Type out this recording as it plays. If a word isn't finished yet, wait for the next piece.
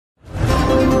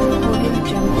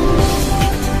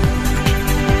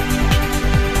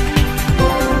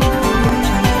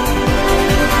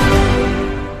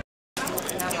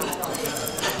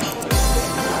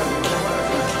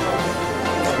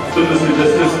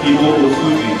Ibo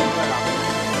Osuji.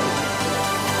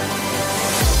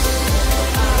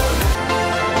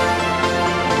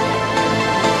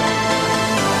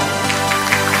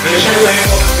 Special line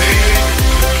of the very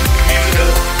leader.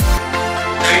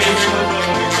 Thank you so much for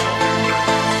coming.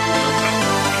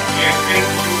 We expect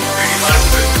you very hard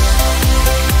work.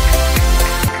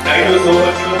 Thank you so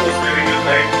much for sparing your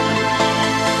time.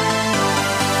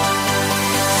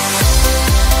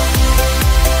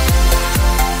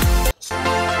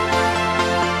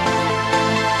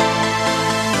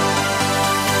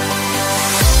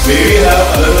 May we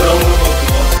have another round of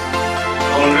applause.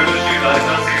 Honorable Shri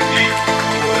Rajnath Singh Ji,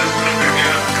 Home Minister of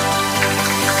India,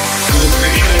 who is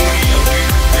very kindly agreed to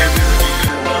place this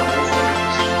occasion as our most honorable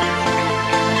chief guest.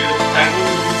 We are thankful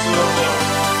to you, sir, for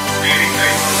sparing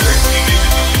time from your extremely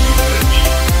busy schedule and me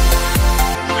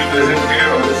to be present here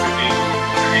on this occasion.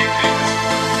 Once again, take this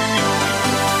opportunity to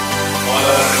welcome all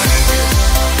our eminent guests,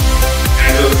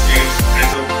 heads of states,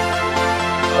 heads of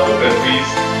countries,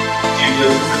 chief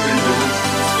justices and judges.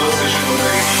 First session of the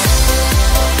 18th.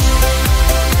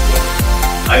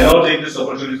 I now take this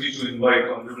opportunity to invite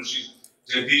Honorable Shri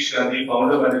Jagdish Gandhi,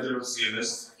 Founder Manager of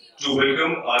CMS, to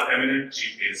welcome our eminent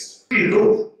chief guest. He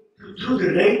rose through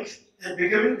the ranks and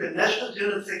becoming the National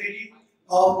General Secretary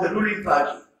of the ruling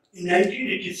party in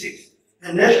 1986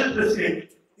 and National President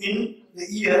in the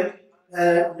year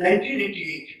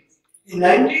 1988. In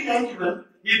 1991,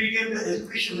 he became the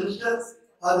Education Minister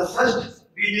of the first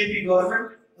BJP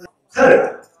government.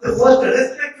 Third, the first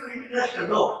respect for international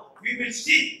law. We will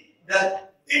see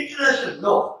that international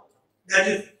law, that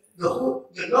is the law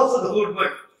for the whole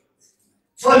world.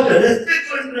 First, respect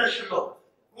for international law.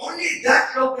 Only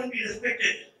that law can be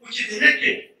respected which is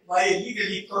enacted by a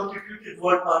legally constituted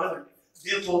world parliament.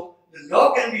 Therefore, the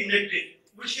law can be enacted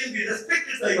which can be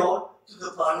respected by all to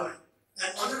the parliament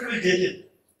and honorable judges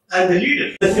and the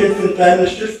leaders, presidents and prime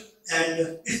ministers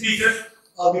and speakers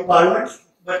of the parliament.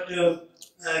 But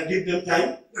give them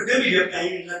time, but they will have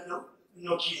time in that now,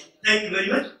 not here. Thank you very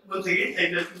much. Once again,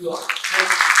 I welcome you all.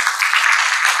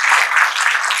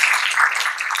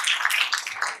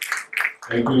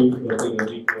 Thank you, Dr.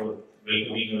 Gandhi, for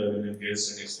welcoming our eminent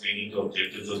guests and explaining the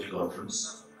objectives of the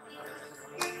conference.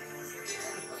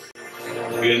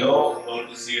 We are now about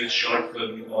to see a short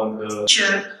film on the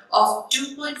future of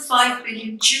 2.5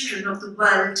 billion children of the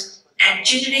world and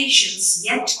generations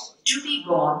yet to be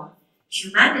born.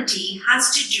 Humanity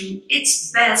has to do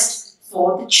its best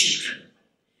for the children.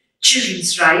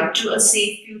 Children's right to a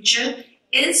safe future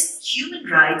is human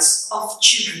rights of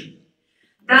children.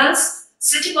 Thus,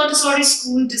 City Montessori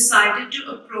School decided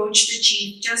to approach the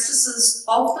Chief Justices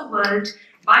of the world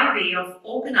by way of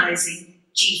organizing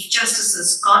Chief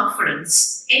Justices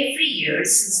Conference every year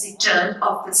since the turn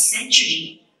of the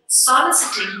century,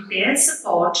 soliciting their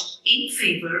support in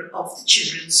favor of the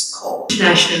Children's Court.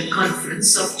 International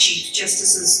Conference of Chief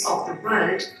Justices of the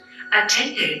World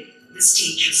attended the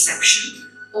state reception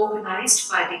organized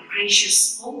by the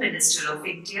gracious Home Minister of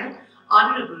India,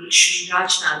 Honorable Shri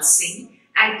Rajnath Singh,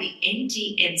 at the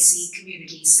NTMC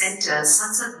Community Centre,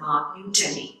 Sansad Marg, New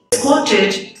Delhi.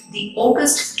 Escorted the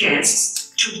august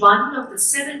guests to one of the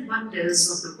 7 wonders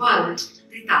of the world,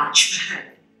 the Taj Mahal.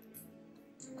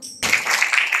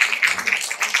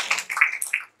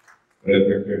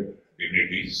 Respected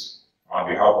dignitaries, on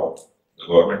behalf of the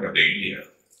Government of India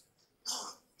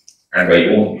and my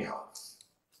own behalf,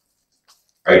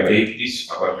 I take this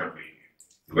opportunity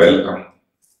to welcome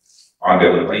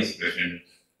Honorable Vice President,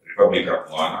 Republic of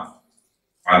Ghana,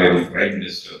 Honorable Prime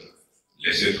Minister,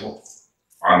 Lesotho,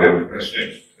 Honorable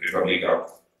President, Republic of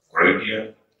Croatia,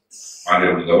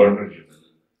 Honorable Governor General,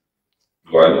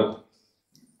 Tuvalu,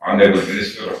 Honorable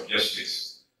Minister of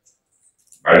Justice,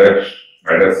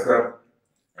 Madagascar,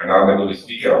 and Honorable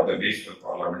Speaker of the National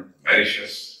Parliament,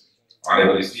 Mauritius,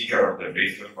 Honorable Speaker of the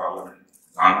National Parliament,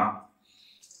 Ghana,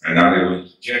 and Honorable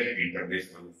Judge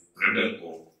International Criminal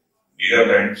Court,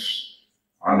 Netherlands,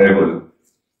 Honorable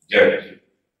Judge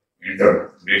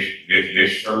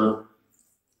International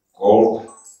Court,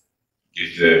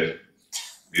 is the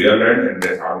Netherlands, and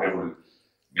the Honorable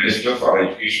Minister for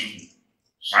Education,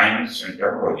 Science and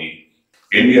Technology.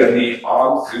 In nearly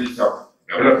all fields of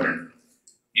development,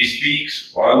 he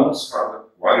speaks volumes for the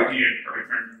quality and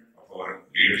commitment of our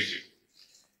leadership,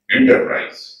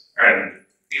 enterprise, and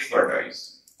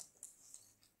expertise.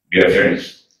 Dear friends,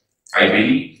 I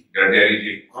believe that there is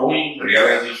a growing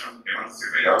realization amongst the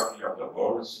majority of the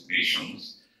world's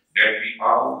nations that we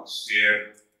all share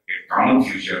a common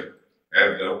future,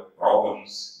 as the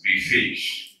problems we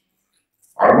face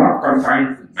are not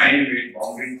confined to man-made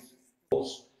boundaries of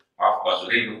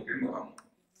Vasudhaiva Kutumbakam,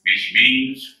 which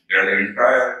means that the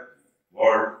entire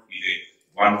world is a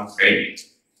one baby.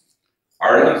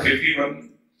 Article 51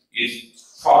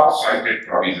 is far-sighted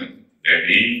provision that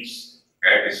aims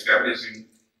at establishing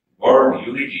world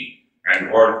unity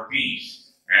and world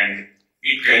peace, and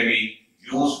it can be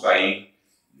used by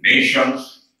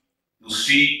nations to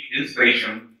seek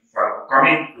inspiration for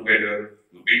coming together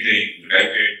to build a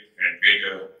united and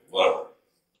better world.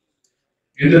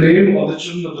 In the name of the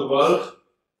children of the world,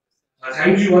 I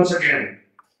thank you once again,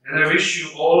 and I wish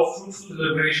you all fruitful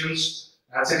deliberations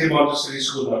at City Montessori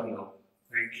School, Lucknow.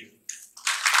 Thank you.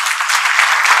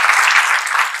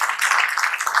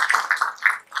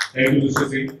 Thank you, Mr.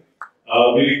 Singh.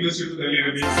 We request you to kindly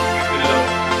remain seated.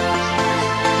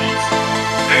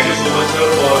 Thank you so much, sir,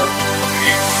 for